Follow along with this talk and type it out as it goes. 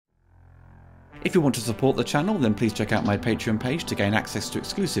If you want to support the channel, then please check out my Patreon page to gain access to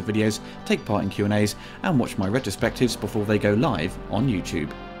exclusive videos, take part in Q&As, and watch my retrospectives before they go live on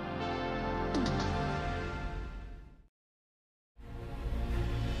YouTube.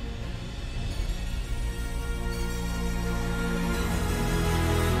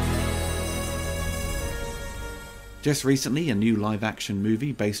 Just recently, a new live-action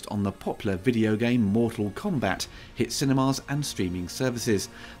movie based on the popular video game Mortal Kombat hit cinemas and streaming services.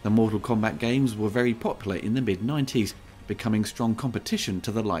 The Mortal Kombat games were very popular in the mid-90s, becoming strong competition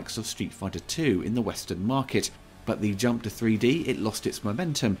to the likes of Street Fighter II in the Western market. But the jump to 3D, it lost its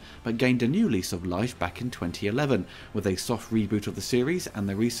momentum, but gained a new lease of life back in 2011, with a soft reboot of the series, and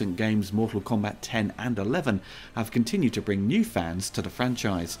the recent games Mortal Kombat 10 and 11 have continued to bring new fans to the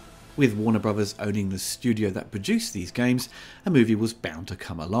franchise. With Warner Bros. Owning the studio that produced these games, a movie was bound to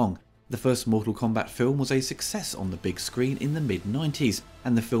come along. The first Mortal Kombat film was a success on the big screen in the mid-90s,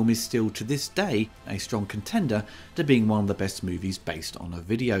 and the film is still to this day a strong contender to being one of the best movies based on a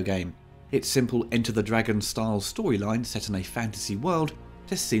video game. Its simple Enter the Dragon style storyline set in a fantasy world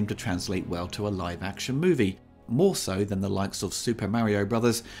just seemed to translate well to a live-action movie, more so than the likes of Super Mario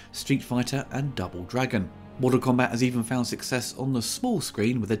Bros., Street Fighter and Double Dragon. Mortal Kombat has even found success on the small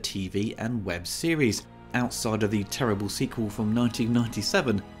screen with a TV and web series. Outside of the terrible sequel from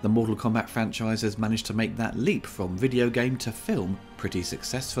 1997, the Mortal Kombat franchise has managed to make that leap from video game to film pretty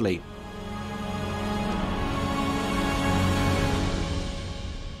successfully.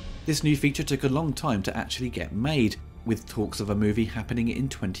 This new feature took a long time to actually get made, with talks of a movie happening in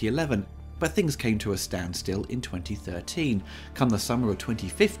 2011. But things came to a standstill in 2013. Come the summer of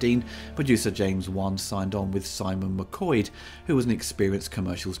 2015, producer James Wan signed on with Simon McCoy, who was an experienced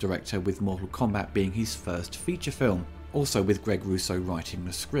commercials director, with Mortal Kombat being his first feature film, also with Greg Russo writing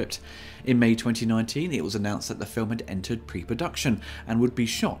the script. In May 2019, it was announced that the film had entered pre-production and would be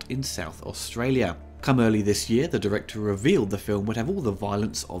shot in South Australia. Come early this year, the director revealed the film would have all the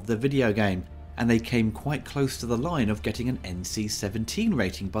violence of the video game, and they came quite close to the line of getting an NC-17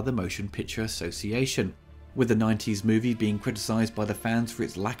 rating by the Motion Picture Association. With the 90s movie being criticised by the fans for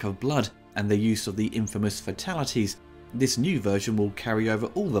its lack of blood and the use of the infamous fatalities, this new version will carry over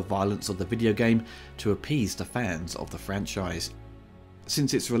all the violence of the video game to appease the fans of the franchise.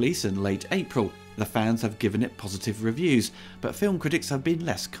 Since its release in late April, the fans have given it positive reviews, but film critics have been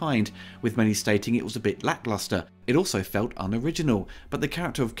less kind, with many stating it was a bit lackluster. It also felt unoriginal, but the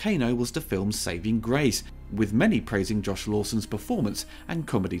character of Kano was the film's saving grace, with many praising Josh Lawson's performance and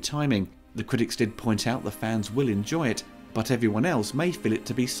comedy timing. The critics did point out the fans will enjoy it, but everyone else may feel it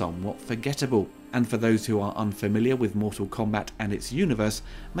to be somewhat forgettable, and for those who are unfamiliar with Mortal Kombat and its universe,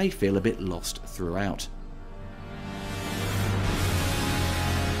 may feel a bit lost throughout.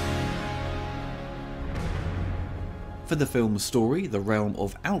 For the film's story, the realm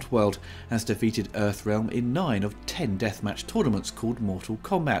of Outworld has defeated Earthrealm in 9 of 10 deathmatch tournaments called Mortal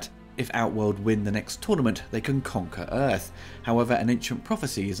Kombat. If Outworld win the next tournament, they can conquer Earth. However, an ancient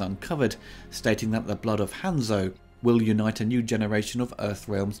prophecy is uncovered, stating that the blood of Hanzo will unite a new generation of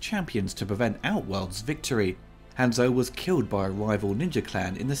Earthrealm's champions to prevent Outworld's victory. Hanzo was killed by a rival ninja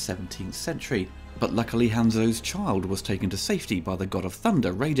clan in the 17th century, but luckily Hanzo's child was taken to safety by the god of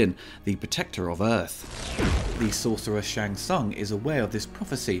thunder, Raiden, the protector of Earth. The sorcerer Shang Tsung is aware of this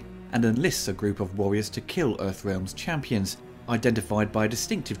prophecy and enlists a group of warriors to kill Earthrealm's champions, identified by a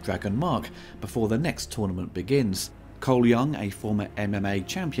distinctive dragon mark, before the next tournament begins. Cole Young, a former MMA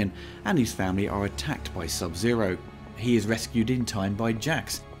champion, and his family are attacked by Sub-Zero. He is rescued in time by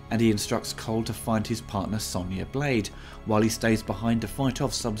Jax, and he instructs Cole to find his partner Sonya Blade, while he stays behind to fight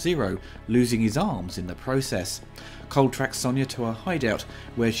off Sub-Zero, losing his arms in the process. Cole tracks Sonya to her hideout,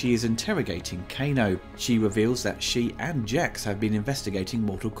 where she is interrogating Kano. She reveals that she and Jax have been investigating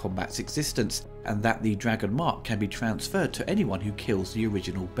Mortal Kombat's existence, and that the dragon mark can be transferred to anyone who kills the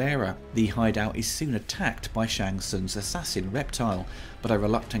original bearer. The hideout is soon attacked by Shang Tsung's assassin Reptile, but a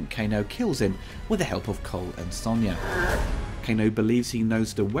reluctant Kano kills him with the help of Cole and Sonya. Kano believes he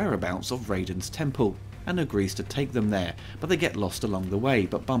knows the whereabouts of Raiden's temple and agrees to take them there, but they get lost along the way,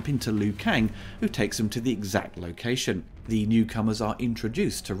 but bump into Liu Kang, who takes them to the exact location. The newcomers are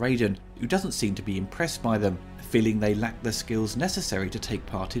introduced to Raiden, who doesn't seem to be impressed by them, feeling they lack the skills necessary to take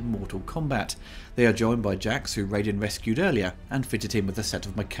part in Mortal Kombat. They are joined by Jax, who Raiden rescued earlier and fitted him with a set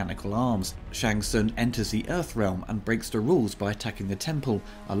of mechanical arms. Shang Tsung enters the Earthrealm and breaks the rules by attacking the temple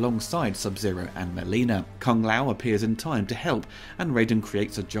alongside Sub-Zero and Mileena. Kung Lao appears in time to help, and Raiden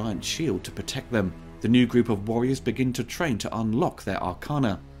creates a giant shield to protect them. The new group of warriors begin to train to unlock their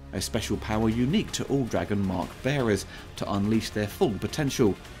Arcana, a special power unique to all Dragon Mark bearers, to unleash their full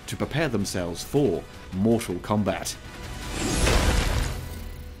potential, to prepare themselves for Mortal Kombat.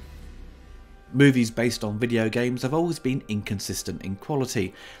 Movies based on video games have always been inconsistent in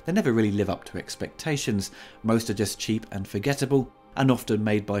quality. They never really live up to expectations. Most are just cheap and forgettable, and often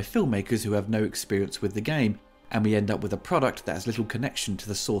made by filmmakers who have no experience with the game, and we end up with a product that has little connection to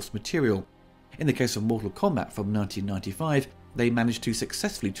the source material. In the case of Mortal Kombat from 1995, they managed to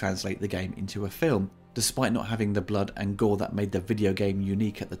successfully translate the game into a film. Despite not having the blood and gore that made the video game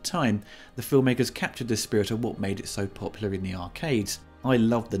unique at the time, the filmmakers captured the spirit of what made it so popular in the arcades. I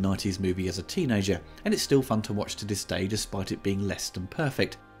loved the 90s movie as a teenager, and it's still fun to watch to this day despite it being less than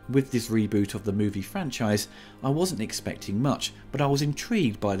perfect. With this reboot of the movie franchise, I wasn't expecting much, but I was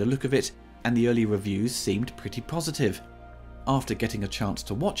intrigued by the look of it, and the early reviews seemed pretty positive. After getting a chance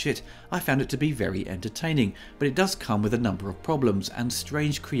to watch it, I found it to be very entertaining, but it does come with a number of problems and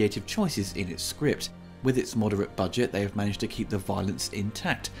strange creative choices in its script. With its moderate budget, they have managed to keep the violence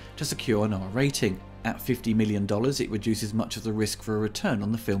intact to secure an R rating. At $50 million, it reduces much of the risk for a return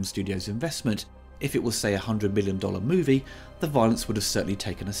on the film studio's investment. If it was, say, a $100 million movie, the violence would have certainly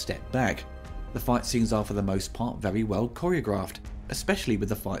taken a step back. The fight scenes are for the most part very well choreographed, especially with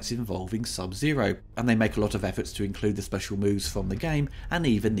the fights involving Sub-Zero, and they make a lot of efforts to include the special moves from the game and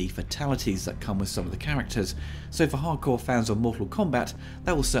even the fatalities that come with some of the characters. So for hardcore fans of Mortal Kombat,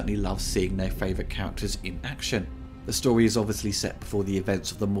 they will certainly love seeing their favourite characters in action. The story is obviously set before the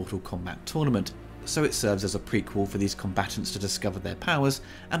events of the Mortal Kombat tournament, so it serves as a prequel for these combatants to discover their powers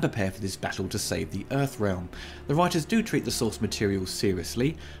and prepare for this battle to save the Earth realm. The writers do treat the source material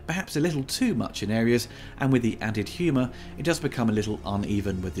seriously, perhaps a little too much in areas, and with the added humour, it does become a little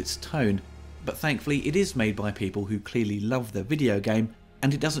uneven with its tone. But thankfully it is made by people who clearly love the video game,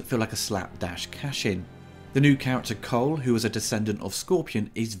 and it doesn't feel like a slapdash cash-in. The new character Cole, who is a descendant of Scorpion,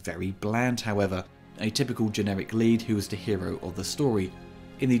 is very bland however, a typical generic lead who is the hero of the story.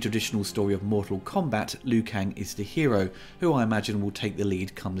 In the traditional story of Mortal Kombat, Liu Kang is the hero, who I imagine will take the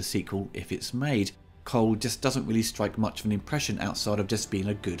lead come the sequel if it's made. Cole just doesn't really strike much of an impression outside of just being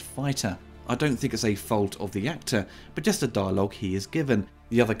a good fighter. I don't think it's a fault of the actor, but just the dialogue he is given.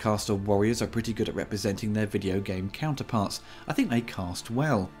 The other cast of warriors are pretty good at representing their video game counterparts. I think they cast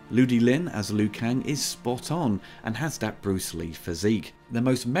well. Ludi Lin as Liu Kang is spot on and has that Bruce Lee physique. The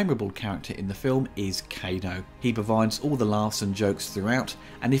most memorable character in the film is Kano. He provides all the laughs and jokes throughout,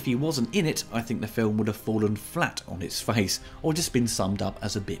 and if he wasn't in it, I think the film would have fallen flat on its face, or just been summed up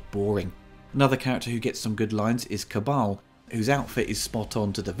as a bit boring. Another character who gets some good lines is Kabal, whose outfit is spot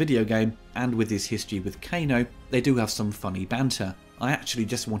on to the video game, and with his history with Kano, they do have some funny banter. I actually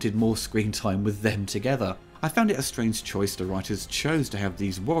just wanted more screen time with them together. I found it a strange choice the writers chose to have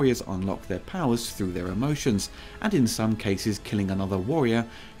these warriors unlock their powers through their emotions, and in some cases killing another warrior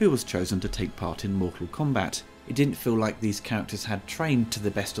who was chosen to take part in Mortal Kombat. It didn't feel like these characters had trained to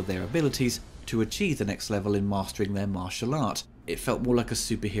the best of their abilities to achieve the next level in mastering their martial art. It felt more like a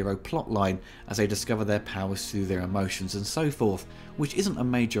superhero plotline as they discover their powers through their emotions and so forth, which isn't a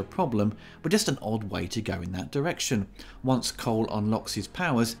major problem, but just an odd way to go in that direction. Once Cole unlocks his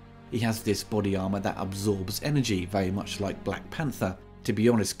powers, he has this body armour that absorbs energy, very much like Black Panther. To be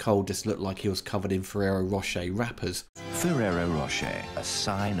honest, Cole just looked like he was covered in Ferrero Rocher wrappers. Ferrero Rocher, a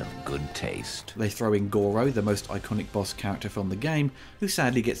sign of good taste. They throw in Goro, the most iconic boss character from the game, who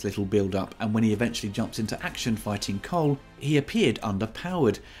sadly gets little build up, and when he eventually jumps into action fighting Cole, he appeared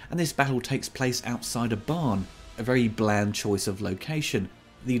underpowered, and this battle takes place outside a barn. A very bland choice of location.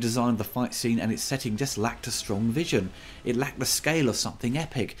 The design of the fight scene and its setting just lacked a strong vision. It lacked the scale of something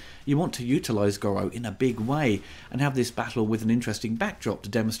epic. You want to utilise Goro in a big way and have this battle with an interesting backdrop to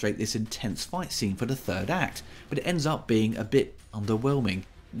demonstrate this intense fight scene for the third act, but it ends up being a bit underwhelming.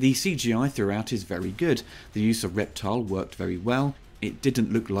 The CGI throughout is very good. The use of Reptile worked very well. It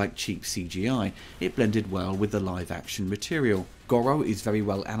didn't look like cheap CGI, it blended well with the live action material. Goro is very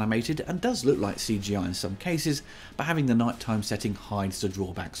well animated and does look like CGI in some cases, but having the nighttime setting hides the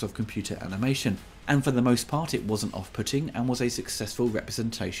drawbacks of computer animation, and for the most part it wasn't off-putting and was a successful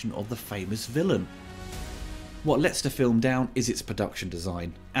representation of the famous villain. What lets the film down is its production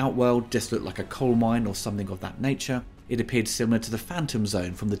design. Outworld just looked like a coal mine or something of that nature. It appeared similar to the Phantom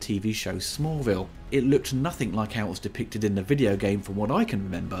Zone from the TV show Smallville. It looked nothing like how it was depicted in the video game from what I can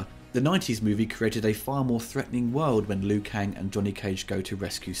remember. The 90s movie created a far more threatening world when Liu Kang and Johnny Cage go to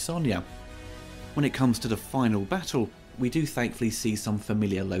rescue Sonya. When it comes to the final battle, we do thankfully see some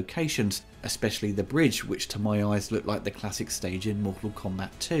familiar locations, especially the bridge, which to my eyes looked like the classic stage in Mortal Kombat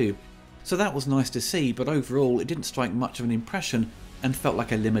 2. So that was nice to see, but overall it didn't strike much of an impression and felt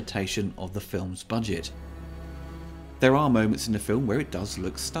like a limitation of the film's budget. There are moments in the film where it does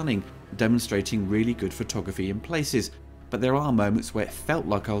look stunning, demonstrating really good photography in places, but there are moments where it felt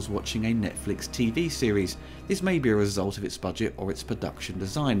like I was watching a Netflix TV series. This may be a result of its budget or its production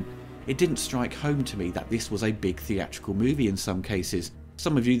design. It didn't strike home to me that this was a big theatrical movie in some cases.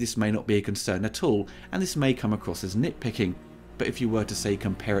 Some of you this may not be a concern at all, and this may come across as nitpicking, but if you were to say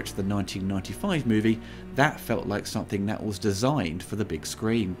compare it to the 1995 movie, that felt like something that was designed for the big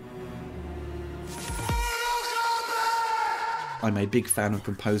screen. I'm a big fan of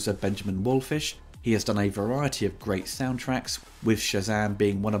composer Benjamin Wallfisch. He has done a variety of great soundtracks, with Shazam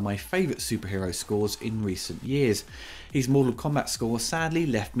being one of my favourite superhero scores in recent years. His Mortal Kombat score sadly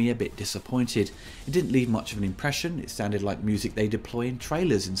left me a bit disappointed. It didn't leave much of an impression, it sounded like music they deploy in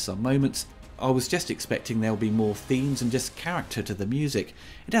trailers in some moments. I was just expecting there would be more themes and just character to the music.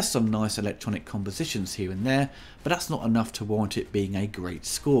 It has some nice electronic compositions here and there, but that's not enough to warrant it being a great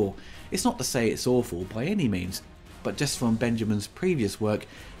score. It's not to say it's awful by any means, but just from Benjamin's previous work,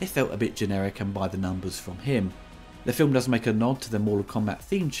 it felt a bit generic and by the numbers from him. The film does make a nod to the Mortal Kombat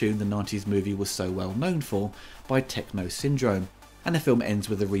theme tune the 90s movie was so well known for by Techno Syndrome, and the film ends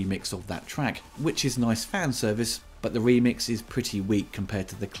with a remix of that track, which is nice fan service, but the remix is pretty weak compared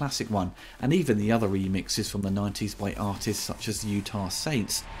to the classic one, and even the other remixes from the 90s by artists such as Utah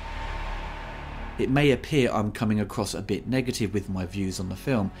Saints. It may appear I'm coming across a bit negative with my views on the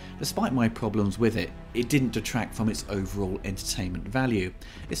film. Despite my problems with it, it didn't detract from its overall entertainment value.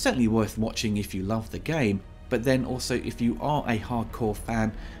 It's certainly worth watching if you love the game, but then also if you are a hardcore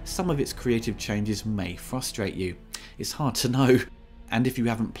fan, some of its creative changes may frustrate you. It's hard to know, and if you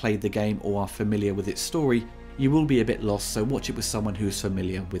haven't played the game or are familiar with its story, you will be a bit lost, so watch it with someone who is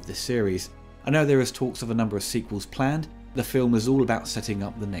familiar with the series. I know there is talks of a number of sequels planned. The film is all about setting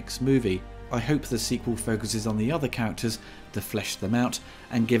up the next movie. I hope the sequel focuses on the other characters to flesh them out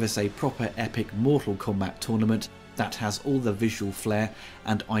and give us a proper epic Mortal Kombat tournament that has all the visual flair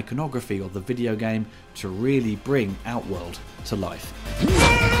and iconography of the video game to really bring Outworld to life.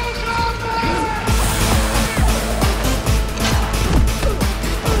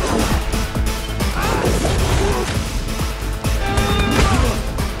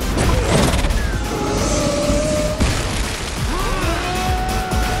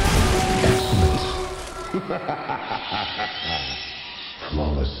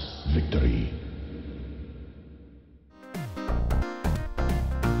 Flawless victory.